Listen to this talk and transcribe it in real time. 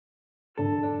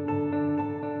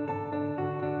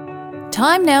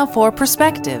Time now for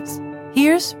Perspectives.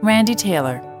 Here's Randy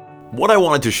Taylor. What I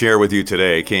wanted to share with you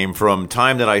today came from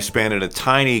time that I spent in a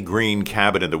tiny green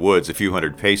cabin in the woods a few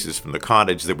hundred paces from the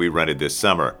cottage that we rented this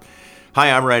summer. Hi,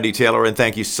 I'm Randy Taylor, and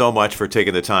thank you so much for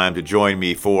taking the time to join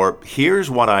me for Here's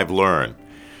What I've Learned.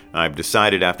 I've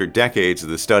decided after decades of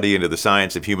the study into the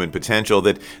science of human potential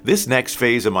that this next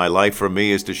phase of my life for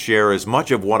me is to share as much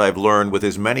of what I've learned with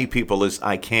as many people as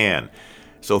I can.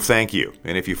 So thank you,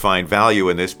 and if you find value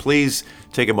in this, please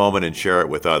take a moment and share it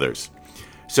with others.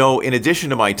 So in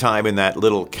addition to my time in that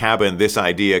little cabin, this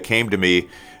idea came to me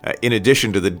in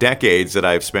addition to the decades that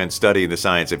I've spent studying the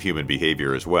science of human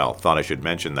behavior as well. Thought I should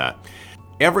mention that.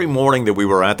 Every morning that we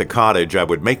were at the cottage, I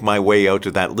would make my way out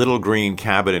to that little green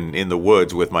cabin in the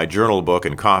woods with my journal book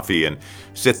and coffee and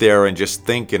sit there and just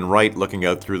think and write looking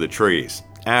out through the trees.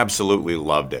 Absolutely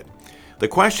loved it. The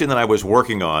question that I was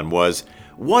working on was,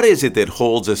 what is it that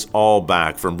holds us all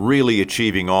back from really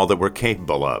achieving all that we're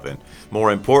capable of? And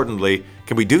more importantly,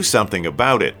 can we do something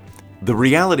about it? The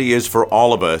reality is for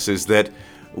all of us is that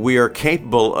we are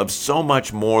capable of so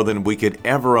much more than we could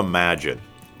ever imagine.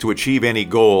 To achieve any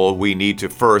goal, we need to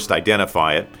first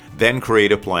identify it, then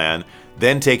create a plan,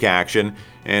 then take action,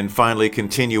 and finally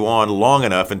continue on long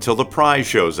enough until the prize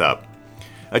shows up.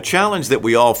 A challenge that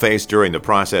we all face during the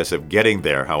process of getting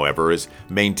there, however, is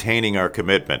maintaining our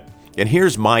commitment. And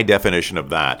here's my definition of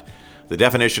that. The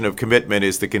definition of commitment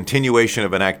is the continuation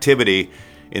of an activity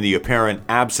in the apparent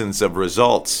absence of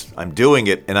results. I'm doing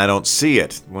it and I don't see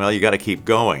it. Well, you got to keep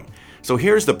going. So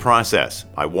here's the process.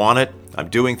 I want it. I'm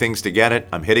doing things to get it.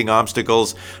 I'm hitting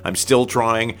obstacles. I'm still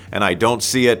trying and I don't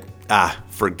see it.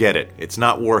 Forget it. It's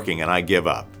not working and I give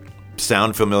up.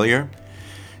 Sound familiar?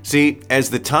 See,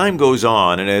 as the time goes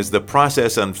on and as the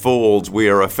process unfolds, we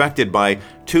are affected by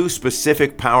two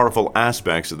specific powerful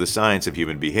aspects of the science of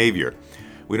human behavior.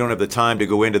 We don't have the time to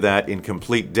go into that in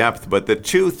complete depth, but the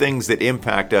two things that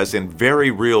impact us in very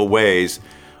real ways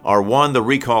are one, the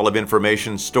recall of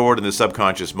information stored in the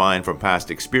subconscious mind from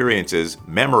past experiences,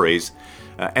 memories,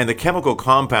 and the chemical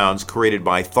compounds created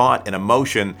by thought and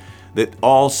emotion that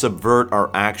all subvert our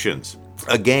actions.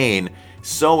 Again,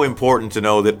 so important to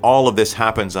know that all of this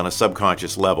happens on a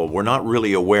subconscious level. We're not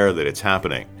really aware that it's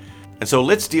happening. And so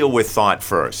let's deal with thought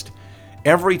first.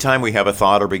 Every time we have a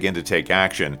thought or begin to take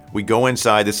action, we go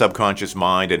inside the subconscious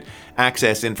mind and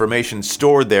access information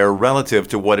stored there relative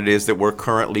to what it is that we're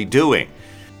currently doing.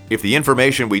 If the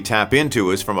information we tap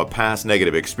into is from a past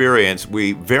negative experience,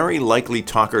 we very likely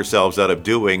talk ourselves out of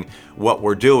doing what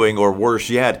we're doing, or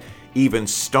worse yet, even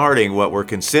starting what we're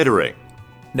considering.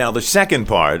 Now, the second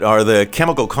part are the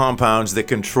chemical compounds that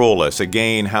control us.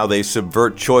 Again, how they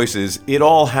subvert choices. It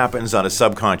all happens on a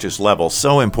subconscious level.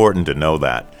 So important to know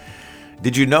that.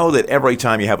 Did you know that every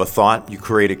time you have a thought, you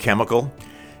create a chemical?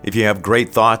 If you have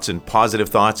great thoughts and positive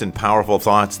thoughts and powerful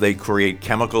thoughts, they create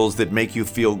chemicals that make you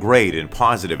feel great and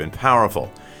positive and powerful.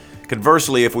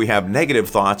 Conversely, if we have negative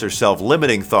thoughts or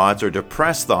self-limiting thoughts or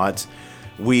depressed thoughts,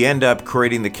 we end up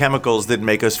creating the chemicals that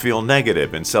make us feel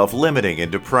negative and self-limiting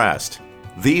and depressed.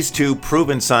 These two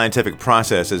proven scientific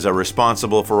processes are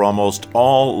responsible for almost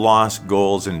all lost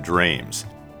goals and dreams.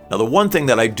 Now, the one thing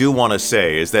that I do want to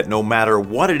say is that no matter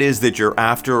what it is that you're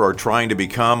after or trying to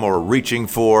become or reaching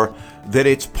for, that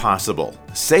it's possible.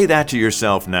 Say that to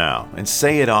yourself now, and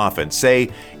say it often. Say,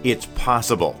 it's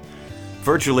possible.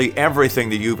 Virtually everything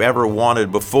that you've ever wanted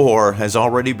before has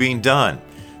already been done.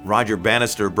 Roger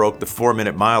Bannister broke the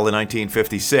 4-minute mile in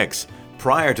 1956.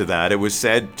 Prior to that, it was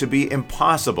said to be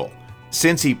impossible.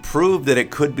 Since he proved that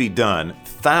it could be done,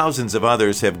 thousands of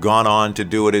others have gone on to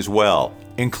do it as well,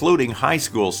 including high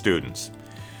school students.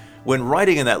 When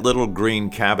writing in that little green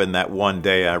cabin that one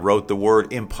day, I wrote the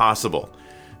word impossible,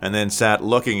 and then sat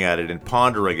looking at it and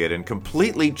pondering it and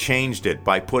completely changed it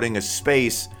by putting a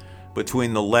space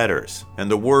between the letters,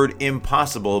 and the word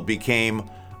impossible became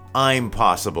I'm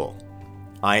possible.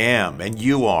 I am, and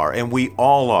you are, and we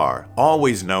all are.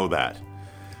 Always know that.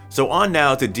 So on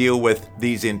now to deal with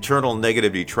these internal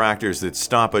negative detractors that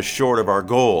stop us short of our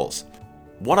goals.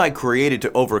 What I created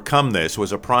to overcome this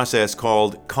was a process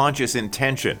called conscious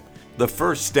intention. The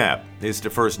first step is to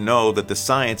first know that the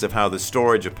science of how the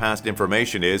storage of past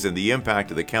information is and the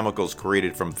impact of the chemicals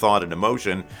created from thought and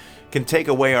emotion can take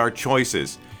away our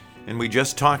choices. And we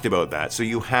just talked about that, so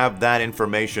you have that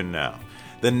information now.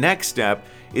 The next step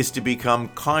is to become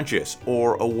conscious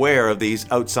or aware of these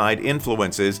outside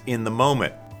influences in the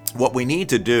moment. What we need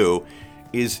to do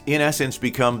is, in essence,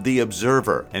 become the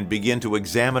observer and begin to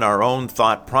examine our own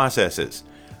thought processes.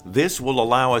 This will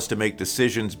allow us to make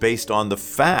decisions based on the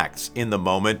facts in the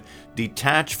moment,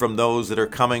 detached from those that are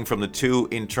coming from the two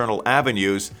internal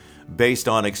avenues based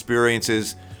on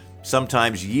experiences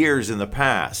sometimes years in the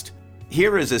past.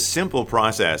 Here is a simple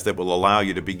process that will allow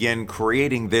you to begin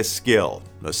creating this skill.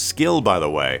 A skill, by the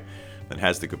way, that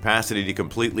has the capacity to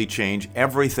completely change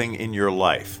everything in your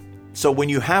life. So when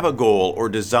you have a goal or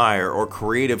desire or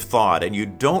creative thought and you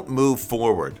don't move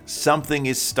forward, something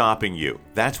is stopping you.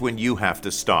 That's when you have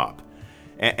to stop.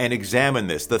 And examine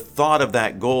this. The thought of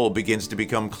that goal begins to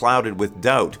become clouded with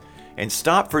doubt. And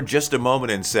stop for just a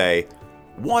moment and say,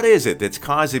 what is it that's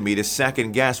causing me to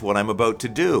second guess what I'm about to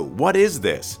do? What is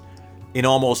this? In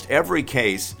almost every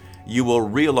case, you will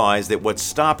realize that what's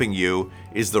stopping you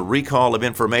is the recall of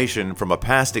information from a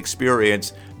past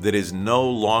experience that is no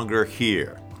longer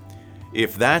here.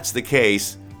 If that's the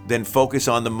case, then focus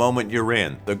on the moment you're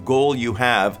in, the goal you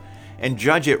have, and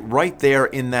judge it right there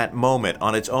in that moment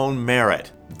on its own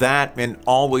merit. That, and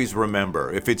always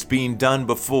remember, if it's been done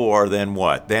before, then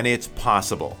what? Then it's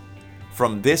possible.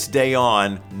 From this day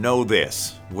on, know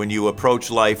this: when you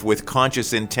approach life with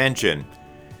conscious intention,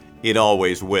 it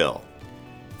always will.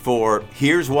 For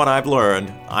Here's What I've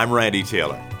Learned, I'm Randy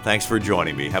Taylor. Thanks for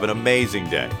joining me. Have an amazing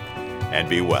day, and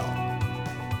be well.